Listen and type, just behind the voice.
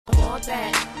want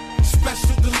that.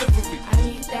 Special delivery. I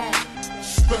need that.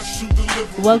 Special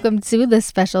delivery. Welcome to the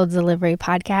Special Delivery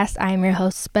Podcast. I am your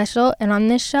host, Special, and on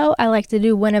this show, I like to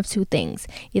do one of two things.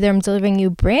 Either I'm delivering you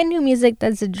brand new music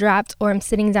that's dropped, or I'm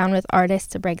sitting down with artists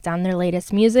to break down their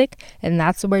latest music, and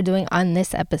that's what we're doing on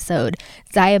this episode.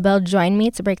 Zaya Bell joined me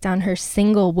to break down her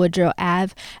single, Woodrow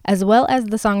Ave, as well as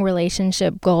the song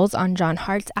Relationship Goals on John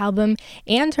Hart's album,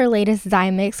 and her latest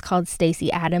Zaya mix called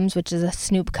Stacey Adams, which is a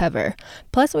Snoop cover.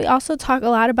 Plus, we also talk a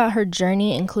lot about her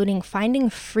journey, including finding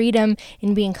freedom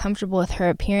in being comfortable with her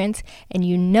appearance, and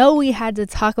you know we had to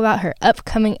talk about her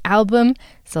upcoming album,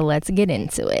 so let's get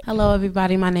into it. Hello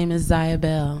everybody, my name is Zaya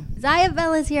Bell. Zaya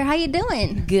Bell is here. How you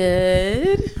doing?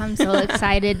 Good. I'm so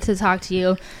excited to talk to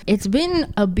you. It's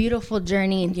been a beautiful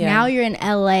journey. Yeah. Now you're in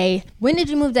LA. When did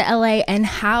you move to LA and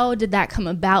how did that come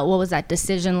about? What was that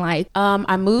decision like?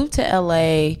 I moved to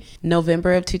LA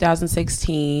November of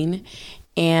 2016,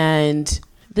 and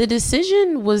the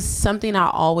decision was something I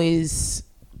always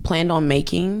planned on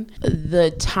making. The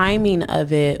timing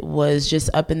of it was just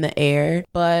up in the air,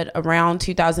 but around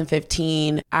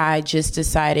 2015 I just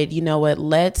decided, you know what,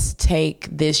 let's take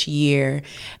this year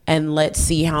and let's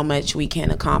see how much we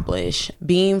can accomplish.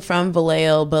 Being from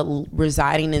Vallejo but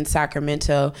residing in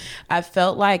Sacramento, I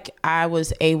felt like I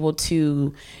was able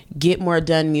to get more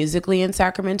done musically in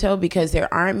Sacramento because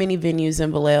there aren't many venues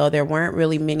in Vallejo. There weren't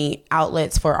really many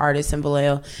outlets for artists in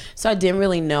Vallejo, so I didn't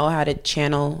really know how to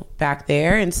channel back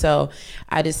there. And so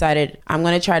I decided I'm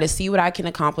going to try to see what I can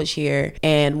accomplish here.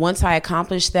 And once I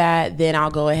accomplish that, then I'll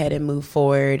go ahead and move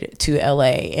forward to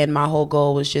LA. And my whole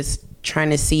goal was just trying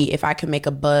to see if I could make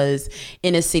a buzz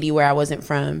in a city where I wasn't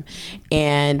from.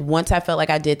 And once I felt like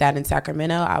I did that in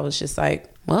Sacramento, I was just like,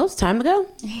 well, it's time to go.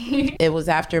 It was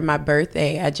after my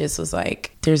birthday. I just was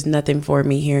like, there's nothing for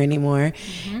me here anymore.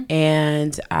 Mm-hmm.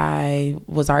 And I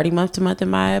was already month to month in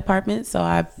my apartment. So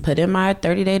I put in my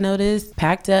 30-day notice,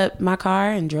 packed up my car,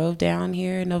 and drove down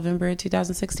here in November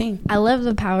 2016. I love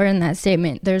the power in that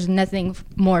statement. There's nothing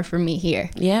more for me here.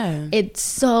 Yeah. It's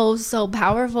so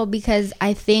powerful because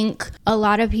I think a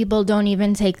lot of people don't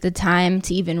even take the time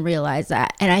to even realize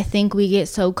that. And I think we get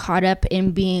so caught up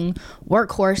in being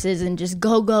workhorses and just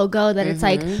go that it's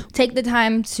like, take the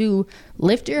time to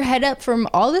lift your head up from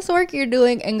all this work you're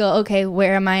doing and go, okay,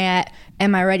 where am I at?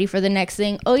 Am I ready for the next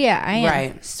thing? Oh yeah, I am.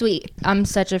 Right. Sweet. I'm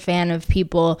such a fan of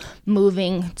people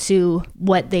moving to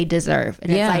what they deserve.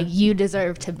 And it's like, you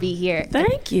deserve to be here.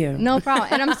 Thank you. No problem.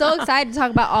 And I'm so excited to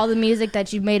talk about all the music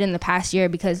that you've made in the past year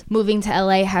because moving to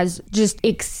LA has just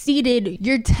exceeded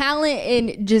your talent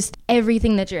and just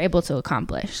everything that you're able to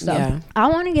accomplish. So I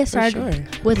want to get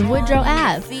started with Woodrow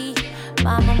Ave.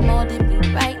 Mama molded me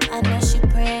right, I know she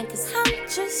praying, cause I'm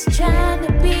just trying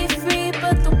to be free,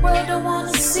 but the world don't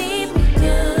wanna see me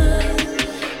good.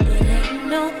 It ain't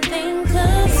no thing,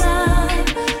 cause I'm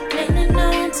planning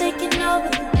on taking over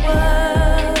the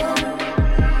world.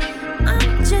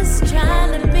 I'm just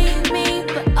trying to be me,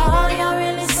 but all y'all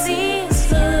really see is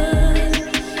good.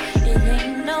 It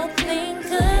ain't no thing,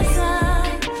 cause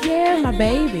I'm my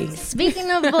baby. Speaking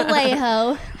of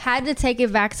Vallejo, had to take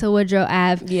it back to Woodrow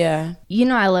Ave. Yeah. You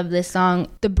know I love this song.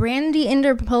 The Brandy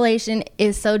interpolation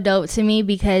is so dope to me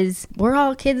because we're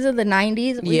all kids of the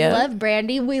 90s. We love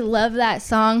Brandy. We love that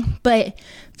song. But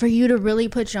for you to really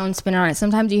put your own spin on it,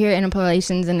 sometimes you hear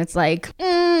interpolations and it's like,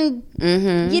 you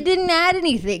didn't add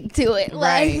anything to it.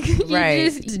 Like, you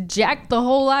just jacked the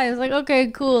whole line. It's like, okay,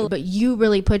 cool. But you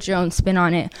really put your own spin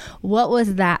on it. What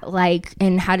was that like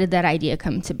and how did that idea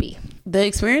come to be? The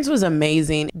experience was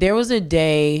amazing. There was a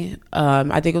day,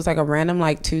 I think it was like a random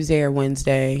like Tuesday or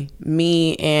Wednesday,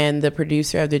 me and the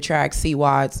producer of the track, C.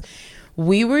 Watts,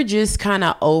 we were just kind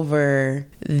of over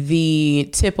the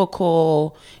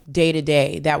typical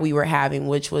day-to-day that we were having,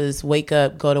 which was wake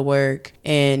up, go to work,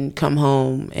 and come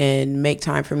home and make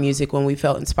time for music when we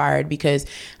felt inspired. Because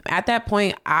at that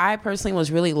point, I personally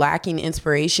was really lacking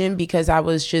inspiration because I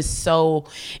was just so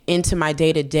into my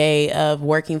day-to-day of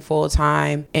working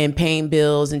full-time and paying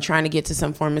bills and trying to get to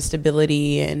some form of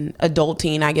stability and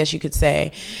adulting, I guess you could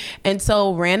say. And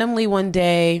so randomly one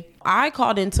day, I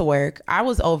called into work. I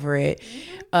was over it.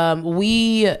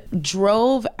 We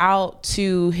drove out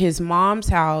to his mom's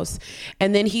house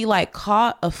and then he like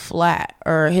caught a flat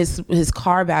or his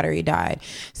car battery died.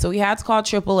 So he had to call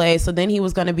AAA. So then he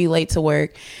was going to be late to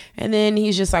work. And then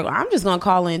he's just like, well, I'm just going to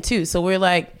call in too. So we're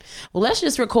like, well, let's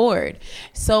just record.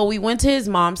 So we went to his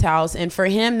mom's house, and for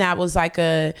him, that was like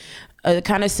a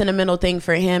kind of sentimental thing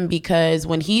for him because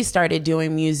when he started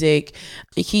doing music,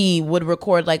 he would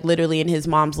record like literally in his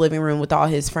mom's living room with all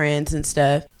his friends and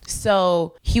stuff.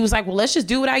 So he was like, well, let's just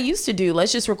do what I used to do.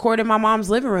 Let's just record in my mom's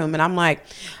living room. And I'm like,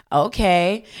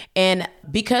 okay. And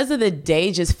because of the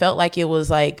day just felt like it was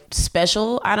like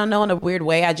special. I don't know, in a weird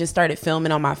way. I just started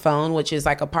filming on my phone, which is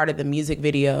like a part of the music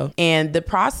video. And the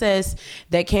process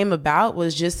that came about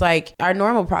was just like our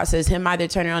normal process, him either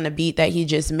turning on a beat that he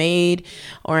just made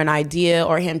or an idea,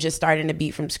 or him just starting a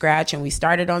beat from scratch. And we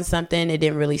started on something, it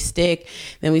didn't really stick.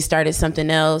 Then we started something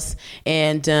else.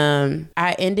 And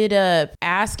I ended up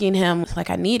asking him, like,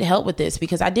 I need help with this,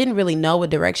 because I didn't really know what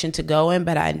direction to go in,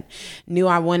 but I knew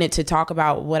I wanted to talk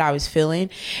about what I was feeling.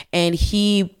 And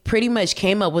he pretty much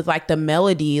came up with like the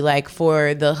melody, like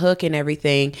for the hook and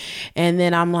everything. And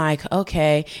then I'm like,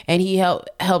 okay. And he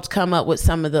helped come up with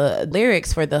some of the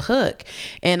lyrics for the hook.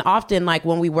 And often, like,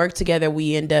 when we work together,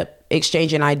 we end up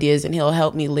exchanging ideas, and he'll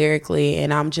help me lyrically.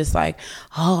 And I'm just like,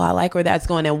 oh, I like where that's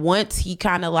going. And once he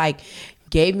kind of like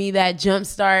gave me that jump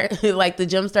start, like the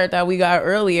jump start that we got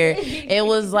earlier, it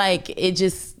was like, it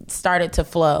just started to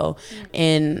flow.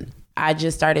 And I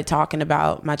just started talking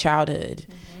about my childhood.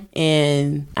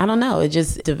 And I don't know, it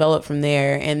just developed from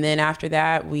there. And then after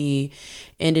that, we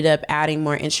ended up adding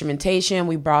more instrumentation.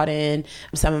 We brought in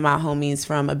some of my homies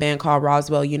from a band called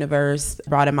Roswell Universe,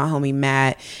 brought in my homie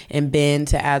Matt and Ben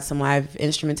to add some live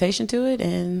instrumentation to it,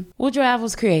 and Woodrow Ave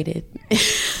was created.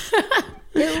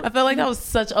 I felt like that was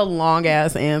such a long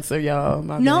ass answer, y'all.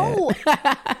 No,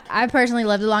 I personally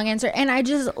love the long answer, and I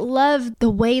just love the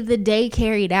way the day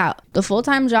carried out. The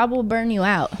full-time job will burn you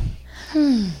out.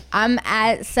 I'm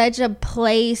at such a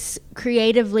place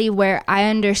creatively where I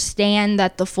understand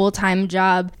that the full-time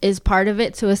job is part of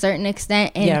it to a certain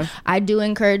extent, and I do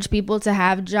encourage people to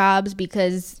have jobs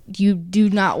because you do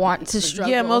not want to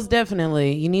struggle. Yeah, most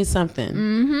definitely. You need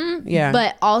something. Yeah.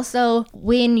 But also,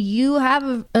 when you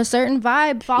have a certain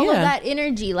vibe, follow that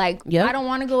energy. Like, I don't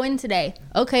want to go in today.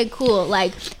 Okay, cool.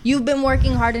 Like, you've been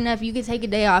working hard enough, you could take a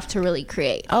day off to really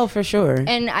create. Oh, for sure.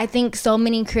 And I think so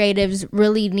many creatives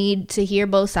really need to hear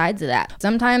both sides of that.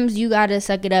 Sometimes you gotta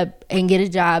suck it up and get a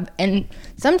job, and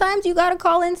sometimes you gotta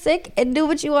call in sick and do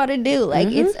what you want to do. Like,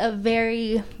 it's a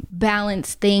very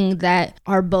balanced thing that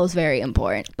are both very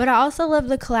important. But I also love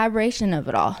the collaboration of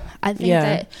it all. I think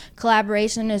that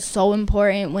collaboration is so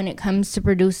important when it comes to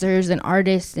producers and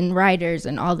artists and writers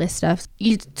and all this stuff.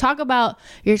 You talk about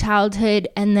your childhood,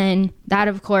 and then that,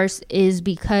 of course, is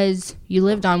because you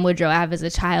lived on Woodrow Ave as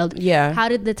a child. Yeah. How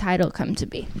did the title come to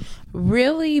be?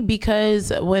 Really,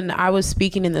 because when I was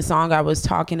speaking in the song, I was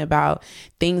talking about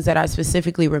things that I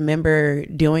specifically remember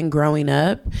doing growing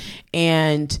up.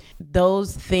 And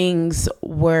those things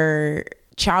were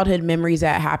childhood memories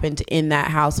that happened in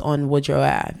that house on Woodrow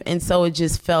Ave. And so it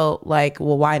just felt like,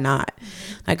 well, why not?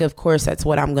 Like, of course, that's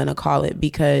what I'm going to call it,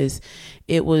 because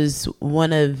it was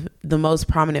one of the most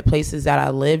prominent places that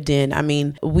I lived in. I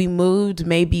mean, we moved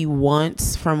maybe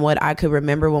once from what I could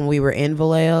remember when we were in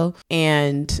Vallejo.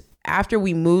 And after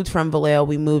we moved from Vallejo,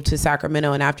 we moved to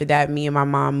Sacramento. And after that, me and my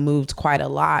mom moved quite a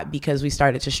lot because we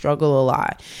started to struggle a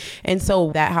lot. And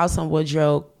so that house on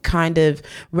Woodrow kind of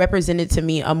represented to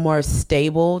me a more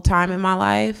stable time in my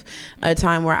life, a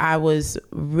time where I was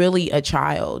really a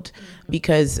child,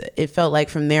 because it felt like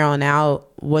from there on out,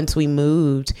 once we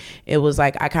moved, it was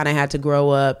like I kind of had to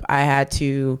grow up. I had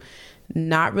to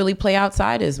not really play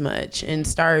outside as much and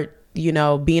start, you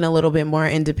know, being a little bit more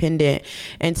independent.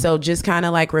 And so just kind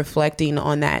of like reflecting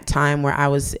on that time where I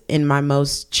was in my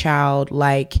most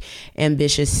childlike,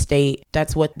 ambitious state.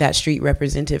 That's what that street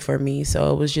represented for me.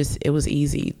 So it was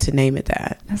easy to name it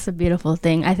that. That's a beautiful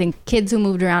thing. I think kids who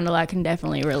moved around a lot can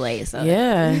definitely relate. So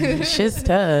yeah, shit's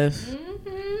tough.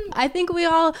 I think we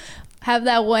all have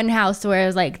that one house where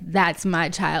it's like, that's my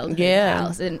childhood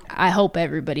house. And I hope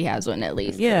everybody has one at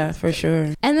least. Yeah, for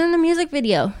sure. And then the music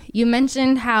video. You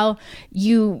mentioned how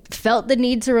you felt the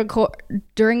need to record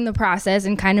during the process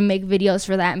and kind of make videos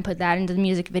for that and put that into the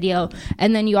music video.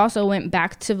 And then you also went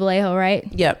back to Vallejo,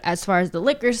 right? Yep. As far as the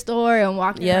liquor store and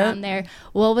walking around there.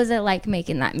 What was it like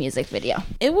making that music video?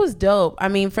 It was dope. I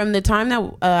mean, from the time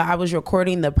that I was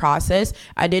recording the process,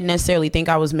 I didn't necessarily think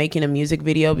I was making a music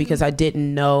video because I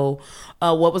didn't know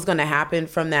what was going to happen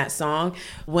from that song.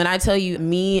 When I tell you,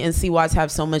 me and C. Watts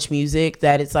have so much music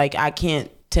that it's like I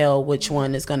can't tell which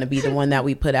one is going to be the one that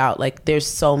we put out. Like, there's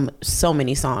so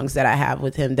many songs that I have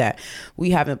with him that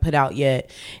we haven't put out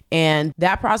yet. And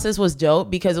that process was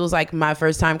dope because it was like my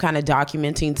first time kind of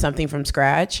documenting something from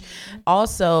scratch.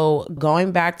 Also,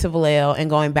 going back to Vallejo and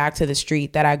going back to the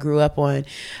street that I grew up on.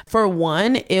 For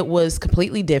one, it was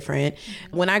completely different.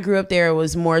 When I grew up there, it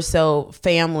was more so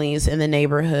families in the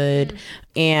neighborhood,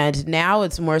 And now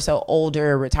it's more so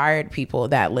older retired people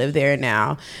that live there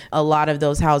now. A lot of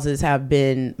those houses have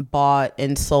been bought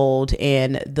and sold,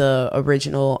 and the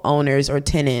original owners or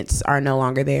tenants are no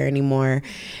longer there anymore.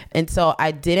 And so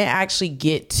I didn't actually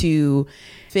get to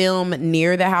film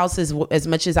near the house as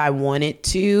much as I wanted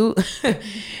to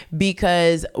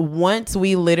because once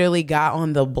we literally got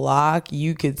on the block,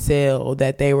 you could tell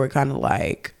that they were kind of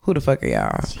like, who the fuck are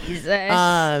y'all?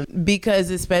 Jesus. Because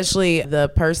especially the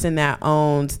person that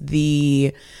owns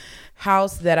the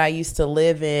house that I used to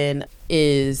live in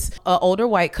is an older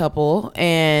white couple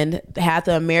and had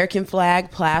the American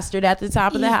flag plastered at the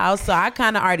top of the house. So I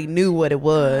kind of already knew what it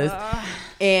was.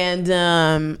 And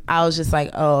I was just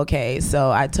like, oh, okay. So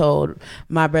I told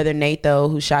my brother Nate, though,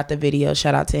 who shot the video,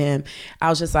 shout out to him. I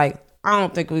was just like, I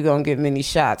don't think we're going to get many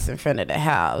shots in front of the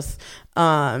house.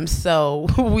 So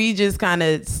we just kind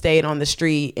of stayed on the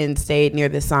street and stayed near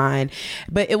the sign.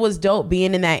 But it was dope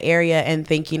being in that area and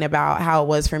thinking about how it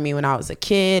was for me when I was a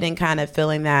kid and kind of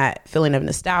feeling that feeling of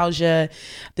nostalgia.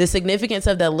 The significance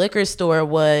of the liquor store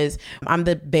was I'm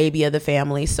the baby of the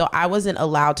family, so I wasn't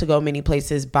allowed to go many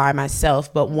places by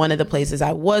myself. But one of the places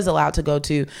I was allowed to go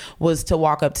to was to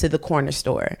walk up to the corner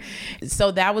store. So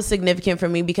that was significant for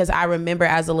me because I remember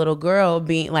as a little girl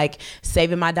being like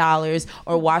saving my dollars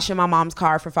or washing my mom's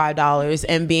car for $5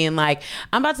 and being like,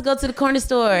 I'm about to go to the corner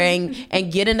store and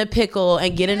get in a pickle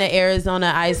and get in an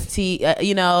Arizona iced tea,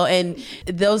 and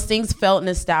those things felt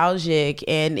nostalgic.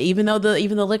 And even though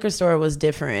the liquor store was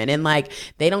different and like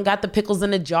they don't got the pickles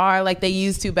in a jar like they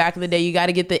used to back in the day, you got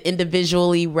to get the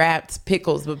individually wrapped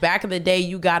pickles. But back in the day,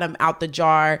 you got them out the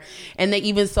jar, and they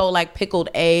even sold like pickled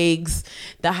eggs,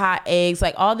 the hot eggs,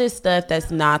 like all this stuff that's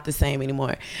not the same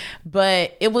anymore.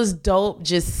 But it was dope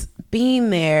just being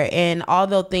there. And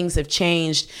although things have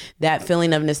changed, that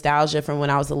feeling of nostalgia from when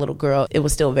I was a little girl, it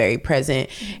was still very present.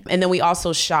 And then we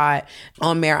also shot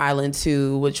on Mare Island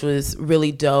too, which was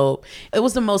really dope. It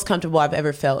was the most comfortable I've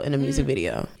ever felt in a music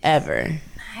video ever.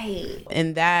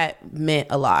 And that meant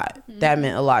a lot. That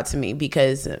meant a lot to me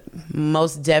because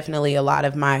most definitely a lot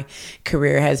of my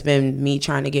career has been me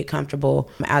trying to get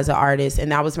comfortable as an artist.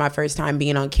 And that was my first time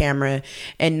being on camera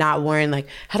and not worrying like,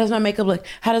 how does my makeup look?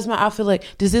 How does my outfit look?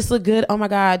 Does this look good? Oh my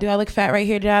God, do I look fat right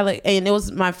here? Did I look? And it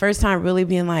was my first time really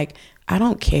being like, I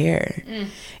don't care.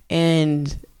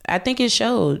 And I think it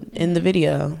showed in the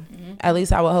video. At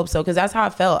least I would hope so, because that's how I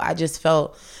felt. I just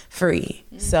felt free.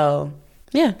 So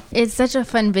yeah. It's such a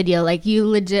fun video. Like, you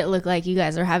legit look like you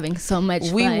guys are having so much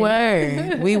fun.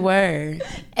 We were.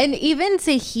 And even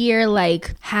to hear,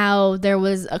 like, how there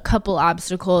was a couple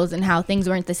obstacles and how things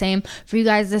weren't the same, for you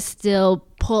guys to still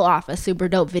pull off a super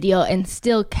dope video and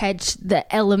still catch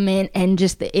the element and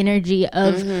just the energy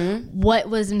of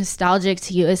what was nostalgic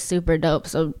to you is super dope.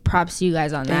 So props to you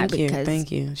guys on that.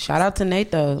 Thank you. Shout out to Nate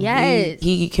though. Yes.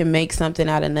 He can make something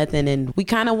out of nothing. And we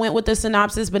kind of went with the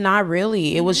synopsis, but not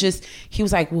really. It was just, he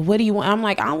was like, well, what do you want? I'm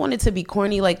like, I don't want it to be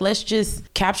corny. Like, let's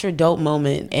just capture dope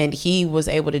moment. And he was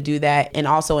able to do that and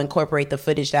also incorporate the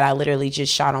footage that I literally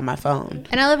just shot on my phone.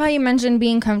 And I love how you mentioned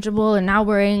being comfortable and not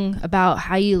worrying about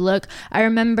how you look.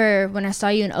 I remember when I saw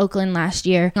you in Oakland last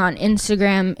year on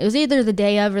Instagram, it was either the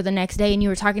day of or the next day, and you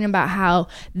were talking about how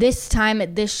this time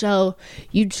at this show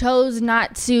you chose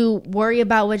not to worry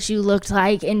about what you looked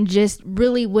like and just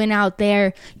really went out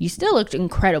there. You still looked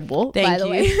incredible, by the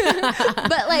way.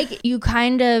 But like, you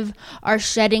kind of are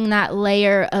shedding that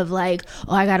layer of like,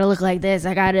 oh, I gotta look like this,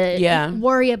 I gotta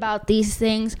worry about these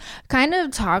things. Kind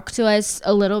of talk to us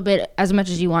a little bit, as much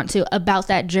as you want to, about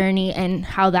that journey and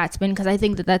how that's been, because I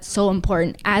think that that's so important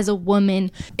as a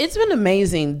woman. It's been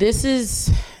amazing. This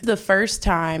is the first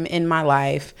time in my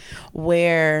life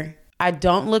where I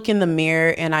don't look in the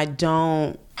mirror and I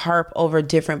don't harp over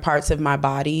different parts of my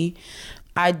body.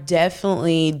 I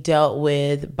definitely dealt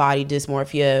with body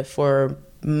dysmorphia for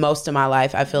most of my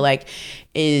life. I feel like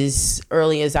as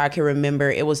early as I can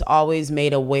remember, it was always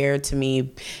made aware to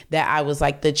me that I was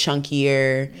like the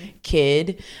chunkier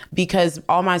kid, because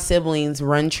all my siblings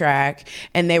run track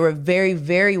and they were very,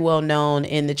 very well known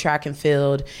in the track and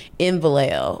field in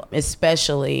Vallejo,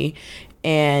 especially.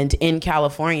 And in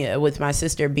California, with my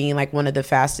sister being like one of the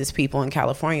fastest people in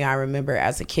California, I remember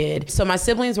as a kid. So my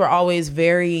siblings were always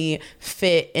very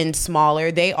fit and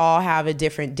smaller. They all have a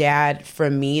different dad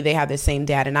from me. They have the same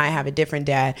dad and I have a different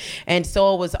dad. And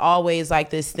so it was always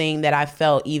like this thing that I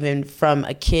felt even from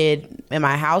a kid in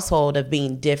my household of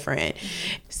being different.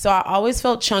 So I always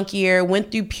felt chunkier,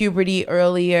 went through puberty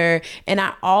earlier, and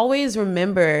I always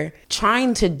remember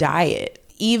trying to diet.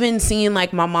 Even seeing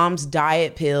like my mom's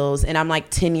diet pills, and I'm like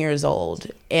 10 years old.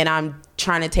 and I'm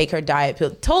trying to take her diet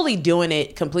pill, totally doing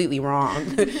it completely wrong.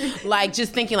 Like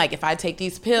just thinking like, if I take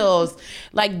these pills,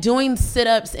 like doing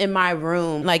sit-ups in my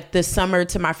room, like the summer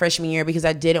to my freshman year, because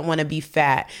I didn't want to be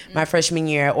fat my freshman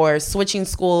year, or switching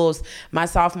schools my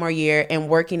sophomore year and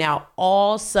working out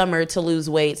all summer to lose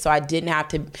weight. So I didn't have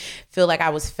to feel like I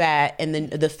was fat and then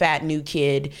the fat new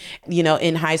kid, you know,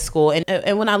 in high school.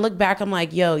 And when I look back, I'm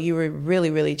like, yo, you were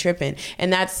really, really tripping.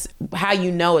 And that's how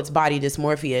you know it's body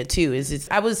dysmorphia too,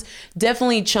 I was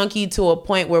definitely chunky to a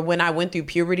point where when I went through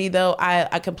puberty though,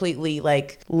 I completely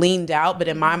like leaned out. But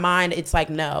in my mind, it's like,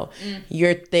 no,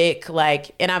 you're thick.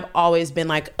 Like, and I've always been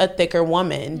like a thicker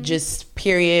woman, just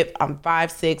period. I'm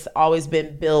 5'6", always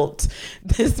been built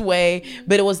this way,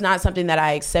 but it was not something that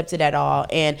I accepted at all.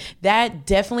 And that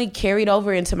definitely carried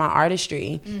over into my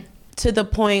artistry to the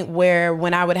point where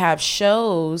when I would have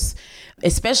shows,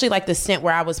 especially like the stint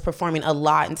where I was performing a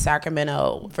lot in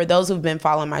Sacramento. For those who've been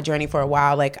following my journey for a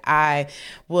while, like I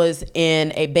was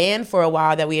in a band for a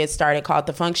while that we had started called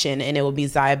The Function, and it would be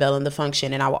Zyabel and The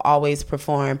Function. And I would always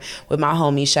perform with my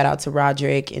homies. Shout out to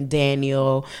Roderick and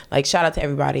Daniel, like shout out to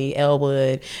everybody,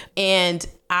 Elwood. And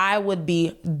I would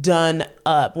be done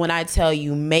up. When I tell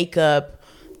you makeup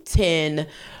 10,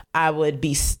 I would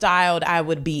be styled, I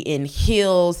would be in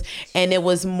heels, and it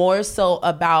was more so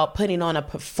about putting on a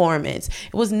performance.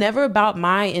 It was never about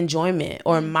my enjoyment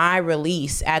or my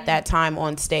release at that time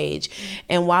on stage.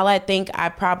 And while I think I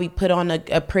probably put on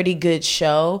a pretty good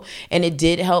show, and it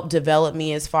did help develop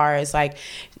me as far as like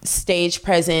stage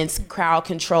presence, crowd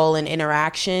control, and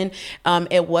interaction,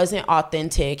 it wasn't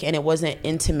authentic and it wasn't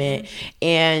intimate.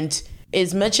 And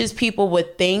as much as people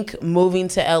would think moving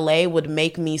to LA would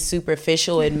make me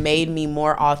superficial, it made me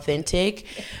more authentic.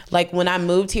 Like when I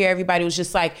moved here, everybody was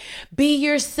just like, be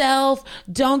yourself.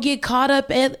 Don't get caught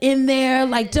up in there.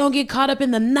 Like, don't get caught up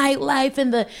in the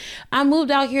nightlife. I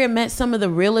moved out here and met some of the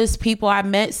realest people. I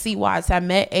met C. Watts. I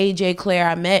met AJ Claire.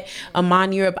 I met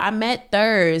Amon Europe. I met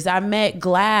Thurs. I met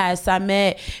Glass. I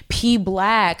met P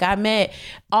Black. I met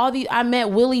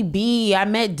Willie B. I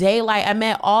met Daylight. I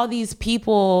met all these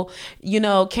people, you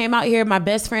know, came out here. My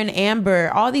best friend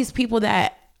Amber, all these people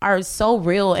that are so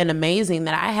real and amazing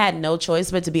that I had no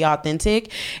choice but to be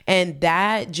authentic. And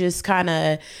that just kind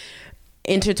of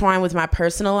intertwined with my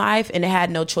personal life, and it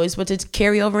had no choice but to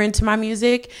carry over into my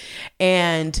music.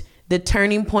 And the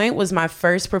turning point was my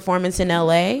first performance in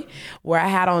LA, where I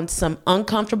had on some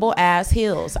uncomfortable ass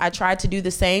heels. I tried to do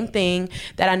the same thing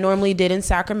that I normally did in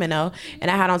Sacramento, and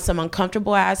I had on some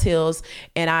uncomfortable ass heels,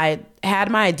 and I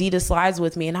had my Adidas slides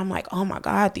with me, and I'm like, oh my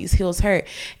God, these heels hurt.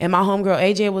 And my homegirl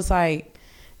AJ was like,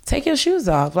 take your shoes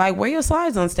off, like wear your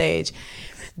slides on stage.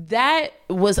 That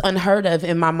was unheard of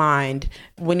in my mind.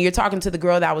 When you're talking to the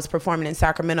girl that was performing in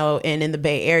Sacramento and in the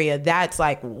Bay Area, that's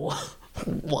like,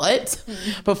 what?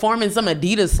 Performing some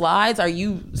Adidas slides? Are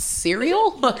you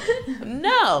serial?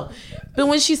 No. But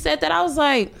when she said that, I was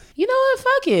like, you know what?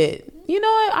 Fuck it. You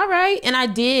know what? All right. And I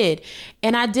did.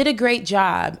 And I did a great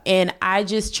job. And I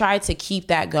just tried to keep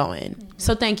that going.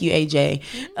 So thank you, AJ.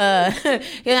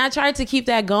 And I tried to keep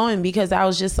that going because I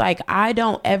was just like, I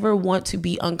don't ever want to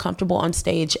be uncomfortable on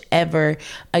stage ever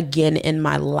again in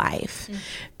my life.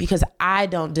 Because I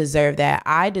don't deserve that.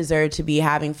 I deserve to be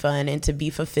having fun and to be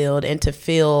fulfilled and to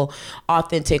feel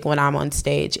authentic when I'm on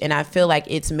stage. And I feel like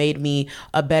it's made me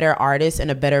a better artist and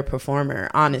a better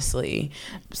performer, honestly,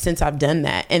 since I've done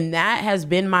that. And that has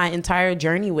been my entire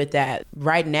journey with that.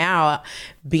 Right now,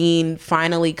 being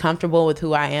finally comfortable with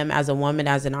who I am as a woman,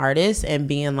 as an artist, and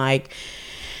being like,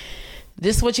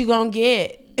 this is what you gonna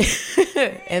get.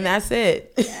 And that's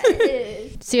it.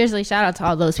 Seriously, shout out to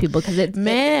all those people, because it's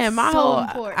so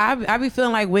important. I be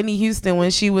feeling like Whitney Houston when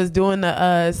she was doing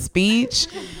the speech,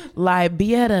 like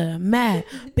Beata, Matt,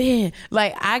 Ben,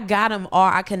 like I got them all.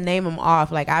 I can name them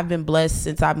off. Like I've been blessed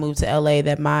since I moved to LA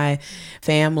that my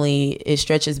family, it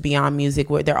stretches beyond music,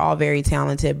 where they're all very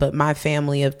talented, but my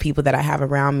family of people that I have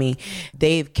around me,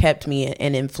 they've kept me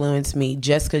and influenced me.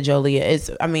 Jessica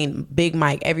Jolia, Big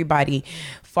Mike, everybody,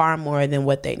 far more than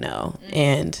what they know.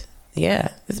 And yeah,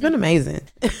 it's been amazing.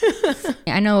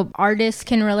 I know artists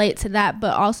can relate to that,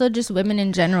 but also just women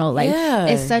in general. Like,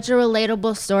 it's such a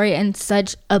relatable story and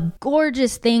such a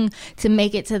gorgeous thing to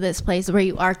make it to this place where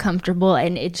you are comfortable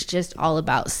and it's just all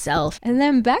about self. And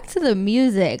then back to the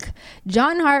music.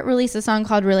 John Hart released a song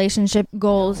called Relationship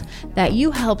Goals that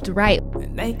you helped write.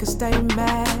 They can stay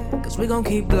mad, cause we gon'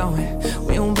 keep blowing.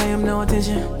 We don't pay them no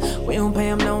attention, we don't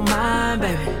pay them no mind,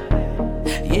 baby.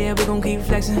 Yeah, we gon' keep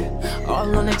flexing,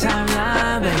 all on the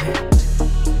timeline, baby.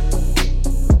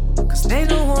 Cause they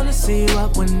don't wanna see you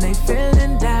up when they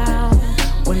feeling down,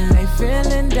 when they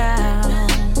feeling down.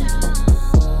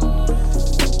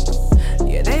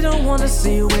 Yeah, don't wanna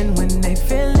see you win when they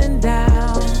feeling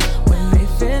down. When they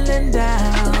feeling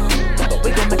down. But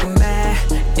we gon' make them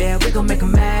mad. Yeah, we gon' make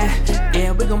them mad.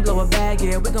 Yeah, we gon' blow a bag.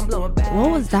 Yeah, we gon' blow a bag. What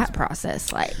was that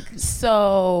process like?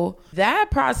 So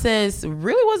that process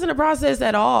really wasn't a process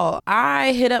at all.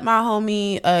 I hit up my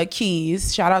homie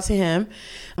Keys, shout out to him,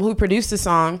 who produced the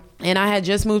song. And I had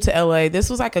just moved to LA. This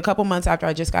was like a couple months after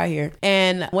I just got here.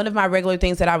 And one of my regular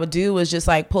things that I would do was just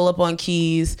like pull up on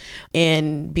Keys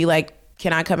and be like,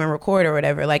 can I come and record or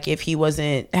whatever? Like if he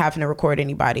wasn't having to record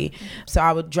anybody. So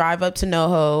I would drive up to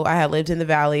NoHo. I had lived in the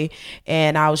Valley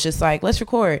and I was just like, let's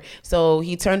record. So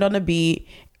he turned on the beat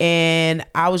and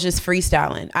I was just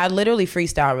freestyling. I literally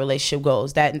freestyle Relationship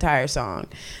Goals, that entire song.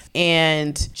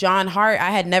 And John Hart,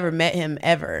 I had never met him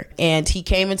ever. And he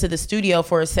came into the studio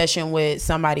for a session with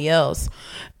somebody else.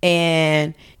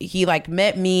 And he like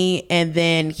met me and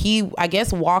then he, I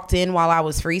guess, walked in while I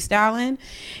was freestyling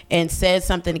and said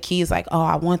something to Keys like, oh,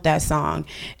 I want that song.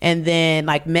 And then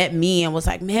like met me and was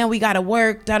like, man, we gotta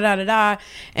work, da da da da.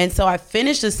 And so I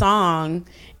finished the song.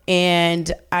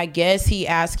 And I guess he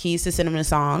asked Keys to send him the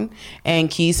song and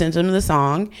Keys sent him the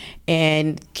song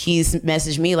and Keys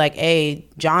messaged me like, hey,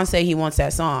 John said he wants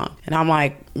that song. And I'm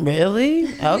like, really?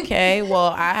 Okay, well,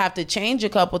 I have to change a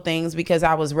couple things because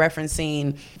I was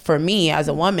referencing for me as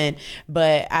a woman,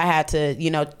 but I had to,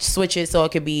 you know, switch it so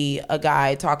it could be a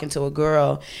guy talking to a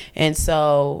girl. And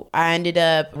so I ended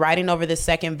up writing over the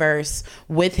second verse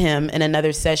with him in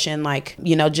another session, like,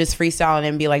 you know, just freestyling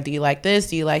and be like, do you like this?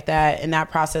 Do you like that? And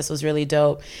that process was really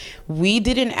dope. We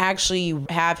didn't actually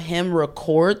have him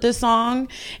record the song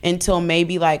until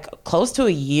maybe like close to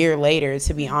a year later,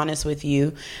 to be honest with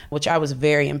you, which I was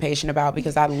very impatient about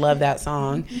because I love that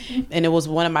song. And it was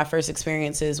one of my first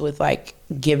experiences with like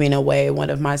giving away one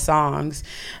of my songs.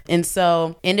 And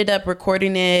so ended up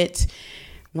recording it.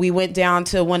 We went down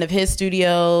to one of his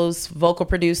studios, vocal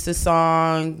produced the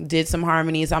song, did some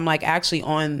harmonies. I'm like actually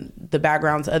on the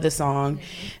backgrounds of the song,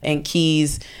 and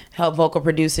Keys helped vocal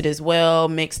produce it as well,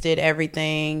 mixed it,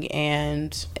 everything,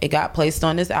 and it got placed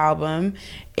on this album.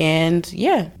 And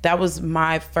yeah, that was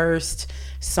my first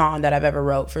song that I've ever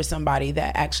wrote for somebody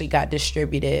that actually got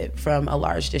distributed from a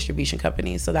large distribution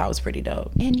company. So that was pretty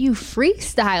dope. And you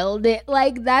freestyled it.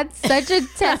 Like, that's such a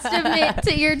testament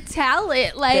to your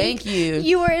talent. Like, thank you.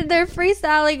 You were in there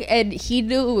freestyling and he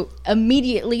knew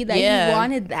immediately that you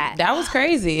wanted that. That was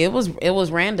crazy. It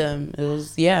was random. It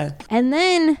was, yeah. And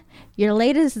then your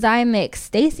latest Zymex,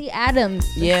 Stacey Adams,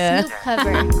 the Snoop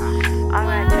cover. All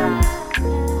right, y'all.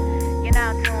 You're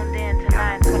now tuned in to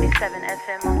 927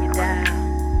 FM on your dial.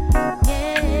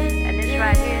 And this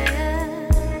right here,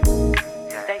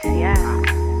 Stacey Adams,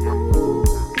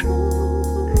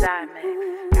 Zymex.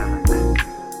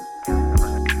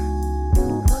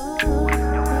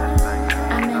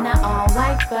 I'm in an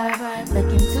all-white bird,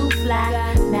 looking too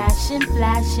fly, mashing,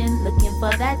 flashing, looking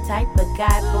for that type of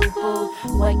guy,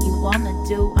 boo-boo. What you wanna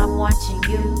do? I'm watching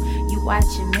you, you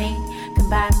watching me. Come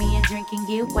buy me a drink and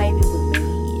get wavy with me.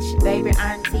 It's your favorite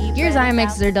auntie. Your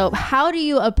Zymex are dope. How do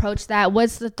you approach that?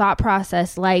 What's the thought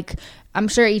process like? I'm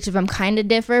sure each of them kind of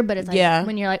differ, but it's like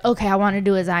when you're like, okay, I want to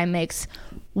do a Zymex.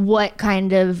 What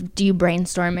kind of do you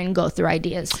brainstorm and go through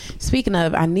ideas? Speaking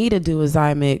of, I need to do a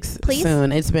Zymex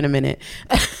soon. It's been a minute.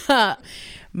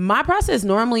 My process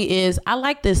normally is, I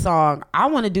like this song, I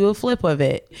want to do a flip of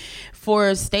it.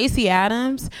 For Stacey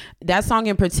Adams, that song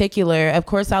in particular, of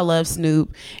course I love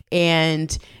Snoop,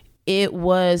 and it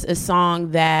was a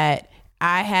song that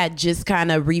I had just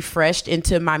kind of refreshed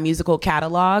into my musical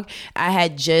catalog. I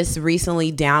had just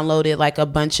recently downloaded like a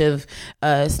bunch of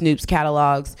Snoop's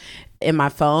catalogs in my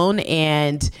phone,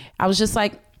 and I was just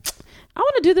like, I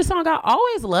want to do this song. I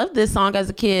always loved this song as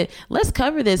a kid. Let's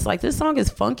cover this. Like, this song is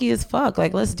funky as fuck.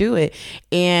 Like, let's do it.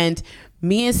 And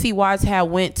me and C. Watts had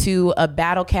went to a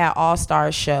Battle Cat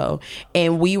All-Stars show,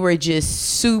 and we were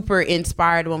just super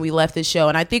inspired when we left the show.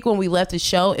 And I think when we left the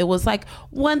show, it was like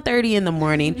 1:30 in the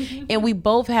morning, and we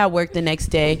both had work the next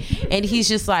day. And he's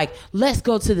just like, let's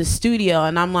go to the studio.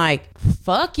 And I'm like,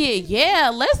 fuck it. Yeah,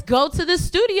 let's go to the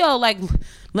studio. Like,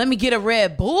 let me get a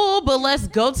Red Bull, but let's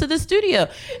go to the studio.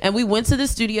 And we went to the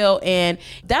studio, and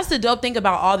that's the dope thing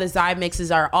about all the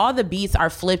Zymex are all the beats are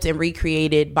flipped and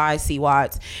recreated by C.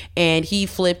 Watts, and he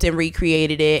flipped and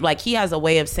recreated it. Like, he has a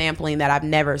way of sampling that I've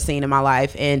never seen in my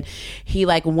life, and he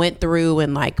like went through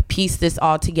and like pieced this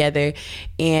all together,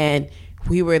 and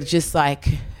we were just like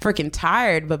freaking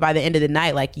tired, but by the end of the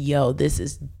night, like, yo, this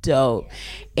is dope.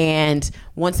 And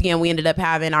once again, we ended up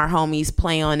having our homies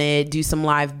play on it, do some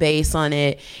live bass on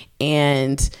it,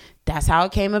 and that's how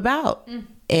it came about.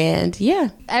 And yeah,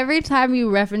 every time you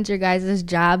reference your guys'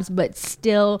 jobs, but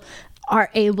still are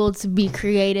able to be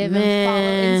creative and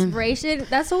follow inspiration.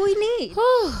 That's what we need.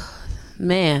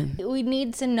 Man, we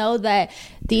need to know that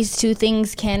these two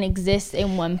things can exist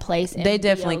in one place. And they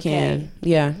definitely can.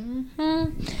 Yeah.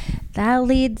 That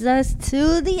leads us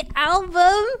to the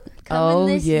album coming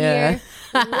this year.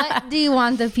 What do you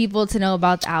want the people to know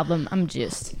about the album?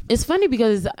 It's funny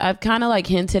because I've kind of like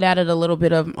hinted at it a little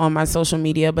bit on my social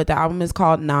media, but the album is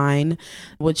called 9,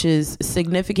 which is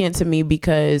significant to me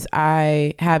because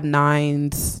I have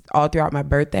 9s all throughout my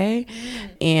birthday.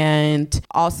 And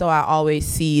also I always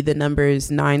see the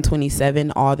numbers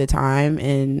 927 all the time,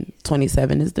 and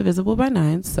 27 is divisible by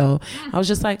 9. So I was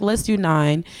just like, let's do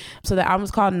 9. So the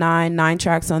album's called 9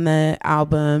 tracks on the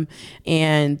album,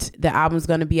 and the album's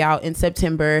going to be out in September.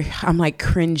 I'm like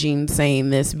cringing saying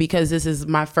this because this is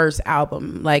my first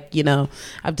album. Like, you know,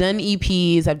 I've done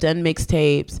EPs, I've done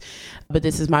mixtapes, but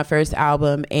this is my first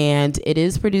album, and it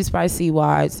is produced by C.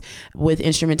 Watts with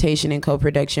instrumentation and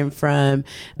co-production from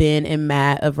Ben and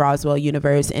Matt of Roswell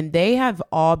Universe, and they have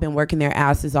all been working their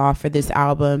asses off for this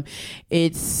album.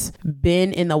 It's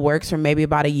been in the works for maybe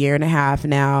about 1.5 years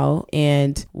now,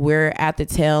 and we're at the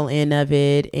tail end of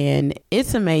it, and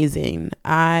it's amazing.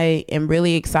 I am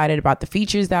really excited about the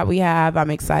features that we have.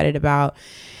 I'm excited about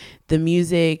the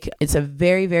music. It's a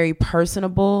very, very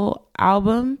personable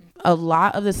album. A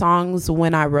lot of the songs,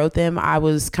 when I wrote them, I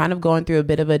was kind of going through a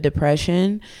bit of a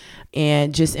depression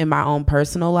and just in my own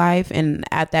personal life. And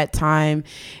at that time,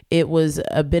 it was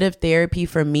a bit of therapy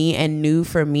for me and new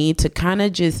for me to kind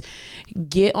of just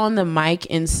get on the mic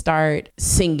and start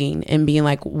singing and being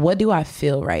like, what do I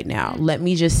feel right now? Let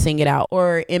me just sing it out.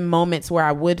 Or in moments where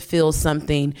I would feel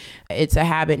something, it's a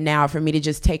habit now for me to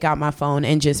just take out my phone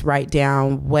and just write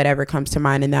down whatever comes to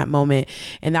mind in that moment.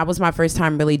 And that was my first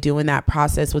time really doing that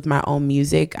process with my own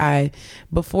music. I,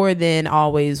 before then,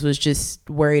 always was just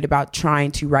worried about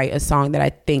trying to write a song that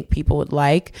I think people would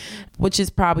like, which is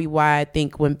probably why I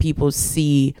think when people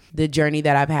see the journey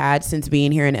that I've had since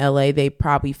being here in LA, they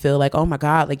probably feel like, oh my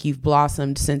God, like you've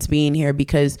blossomed since being here,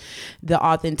 because the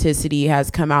authenticity has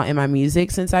come out in my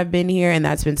music since I've been here. And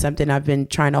that's been something I've been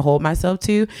trying to hold myself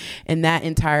to. And that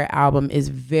entire album is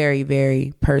very,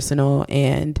 very personal,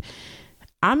 and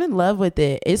I'm in love with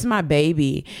it. It's my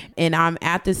baby. And I'm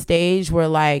at the stage where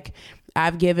like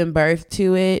I've given birth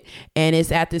to it, and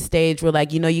it's at the stage where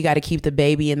like, you know, you got to keep the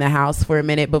baby in the house for a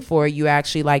minute before you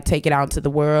actually like take it out into the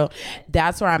world.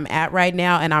 That's where I'm at right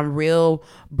now, and I'm real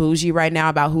bougie right now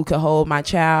about who could hold my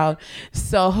child.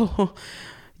 So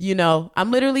you know,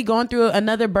 I'm literally going through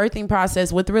another birthing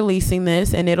process with releasing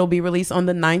this, and it'll be released on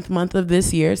the 9th month of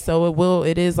this year. So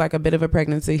it is like a bit of a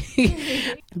pregnancy.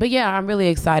 But yeah, I'm really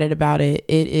excited about it.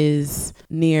 It is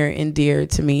near and dear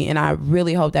to me, and I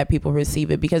really hope that people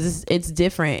receive it because it's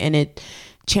different, and it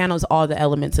channels all the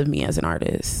elements of me as an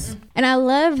artist. And I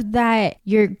love that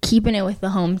you're keeping it with the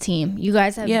home team. You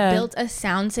guys have built a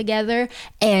sound together,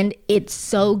 and it's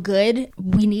so good.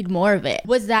 We need more of it.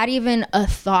 Was that even a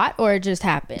thought, or it just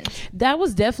happened? That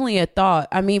was definitely a thought.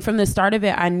 I mean, from the start of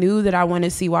it, I knew that I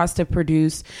wanted C. Watts to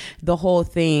produce the whole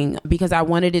thing because I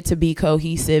wanted it to be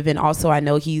cohesive, and also I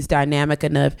know he's dynamic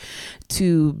enough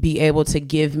to be able to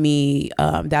give me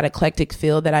that eclectic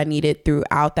feel that I needed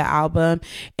throughout the album,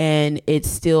 and it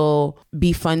still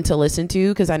be fun to listen to,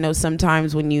 because I know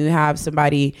sometimes when you have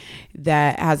somebody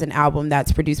that has an album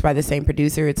that's produced by the same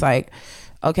producer, it's like,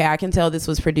 okay, I can tell this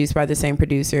was produced by the same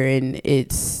producer, and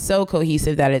it's so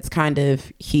cohesive that it's kind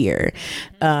of here.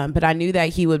 But I knew that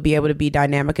he would be able to be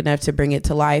dynamic enough to bring it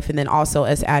to life. And then also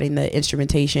us adding the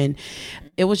instrumentation,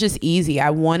 it was just easy. I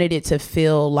wanted it to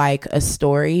feel like a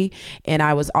story. And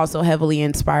I was also heavily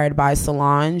inspired by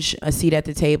Solange, A Seat at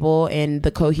the Table, and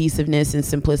the cohesiveness and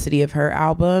simplicity of her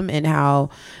album and how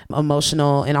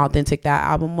emotional and authentic that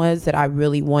album was, that I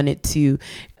really wanted to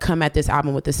come at this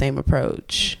album with the same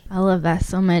approach. I love that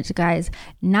so much, guys.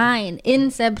 9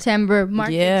 in September. Mark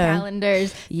the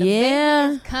calendars. The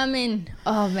baby is coming.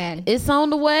 Oh man, it's on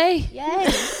the way.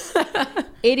 Yes.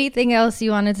 Anything else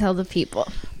you want to tell the people?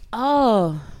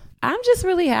 Oh, I'm just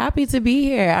really happy to be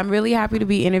here. I'm really happy to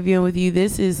be interviewing with you.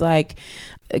 This is like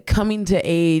a coming to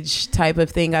age type of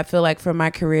thing, I feel like, for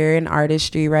my career in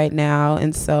artistry right now.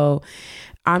 And so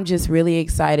I'm just really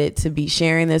excited to be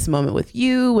sharing this moment with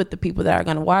you, with the people that are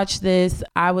going to watch this.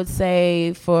 I would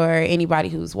say for anybody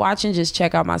who's watching, just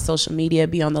check out my social media.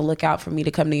 Be on the lookout for me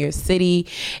to come to your city.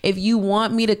 If you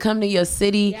want me to come to your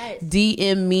city,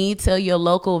 DM me, tell your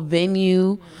local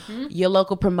venue, your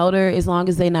local promoter, as long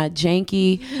as they're not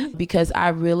janky, because I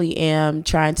really am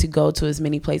trying to go to as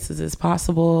many places as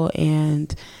possible.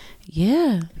 And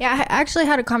I actually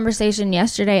had a conversation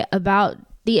yesterday about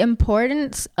the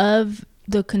importance of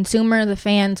the consumer, the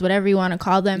fans, whatever you want to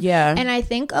call them. Yeah. And I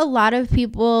think a lot of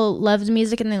people love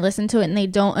music and they listen to it and they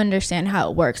don't understand how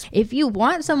it works. If you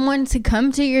want someone to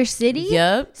come to your city,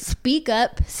 speak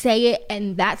up, say it,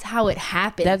 and that's how it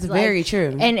happens. That's very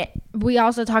true. And we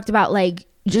also talked about like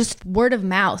just word of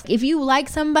mouth. If you like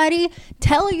somebody,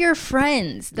 tell your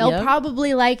friends. They'll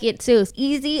probably like it too. It's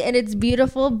easy and it's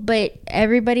beautiful, but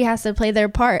everybody has to play their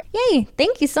part. Yay.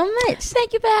 Thank you so much.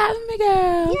 Thank you for having me,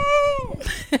 girl.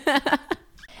 Yay.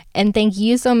 And thank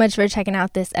you so much for checking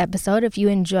out this episode. If you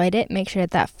enjoyed it, make sure to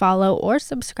hit that follow or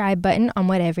subscribe button on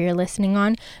whatever you're listening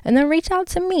on. And then reach out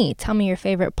to me. Tell me your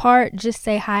favorite part. Just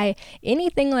say hi.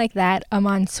 Anything like that. I'm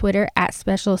on Twitter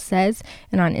 @SpecialSays.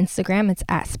 And on Instagram, it's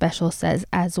 @SpecialSays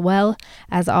as well.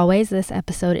 As always, this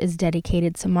episode is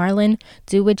dedicated to Marlon.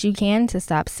 Do what you can to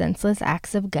stop senseless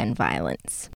acts of gun violence.